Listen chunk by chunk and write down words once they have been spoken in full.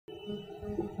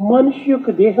మనిషి యొక్క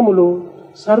దేహములో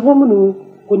సర్వమును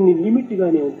కొన్ని లిమిట్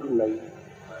గానే ఉంటున్నాయి.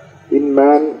 In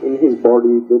man, in his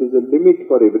body, there is a limit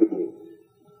for everything.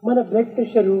 మన బ్లడ్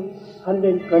ప్రెషర్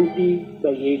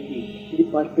 120/80 ఇది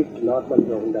పర్ఫెక్ట్ నార్మల్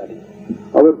గా ఉండాలి.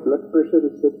 Our blood pressure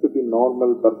is said to be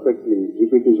normal perfectly if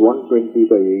it is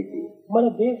 120/80. మన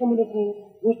దేహములకు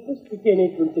ఉష్ణ స్థితి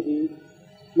అనేటువంటిది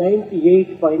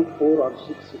 98.4 or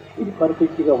 6 ఇది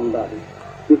పర్ఫెక్ట్ గా ఉండాలి.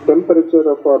 The temperature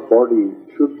of our body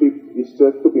should be is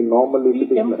said to be normal if ఈ it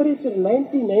is. టెంపరేచర్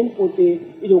 99 పోతే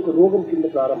ఇది ఒక రోగం కింద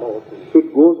ప్రారంభమవుతుంది. If it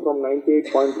goes from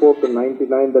 98.4 to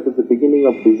 99, that is the beginning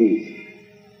of disease.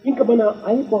 ఇంకా మన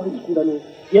ఐ బాల్స్ కూడాను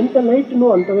ఎంత లైట్ నో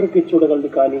అంతవరకే చూడగలదు,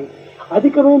 కానీ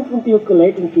అధికమైనటువంటి యొక్క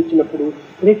లైట్ ని చూసినప్పుడు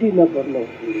రెటీనా బర్న్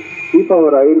అవుతుంది. If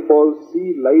our eyeballs see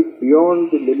light beyond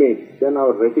the limit, then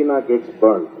our retina gets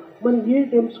burned. మన ఇయర్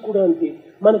డ్రమ్స్ కూడా అంతే.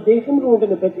 మన దేశంలో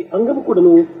ఉండిన ప్రతి అంగం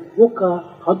కూడాను ఒక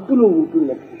హద్దులో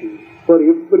ఉంటున్నట్టు. For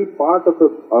every part of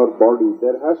our body,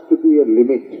 there has to be a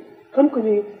limit.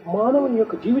 కనుకనే మానవుని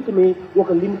యొక్క జీవితమే ఒక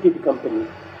limited company.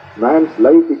 Man's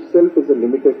life itself is a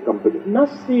limited company.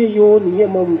 నస్సేయో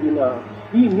నియమం వినా,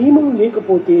 ఈ నియమం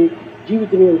లేకపోతే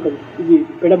జీవితమే ఒక ఇది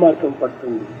పెడమార్గం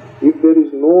పడుతుంది. If there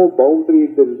is no boundary,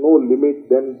 if there is no limit,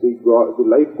 then the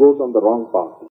life goes on the wrong path.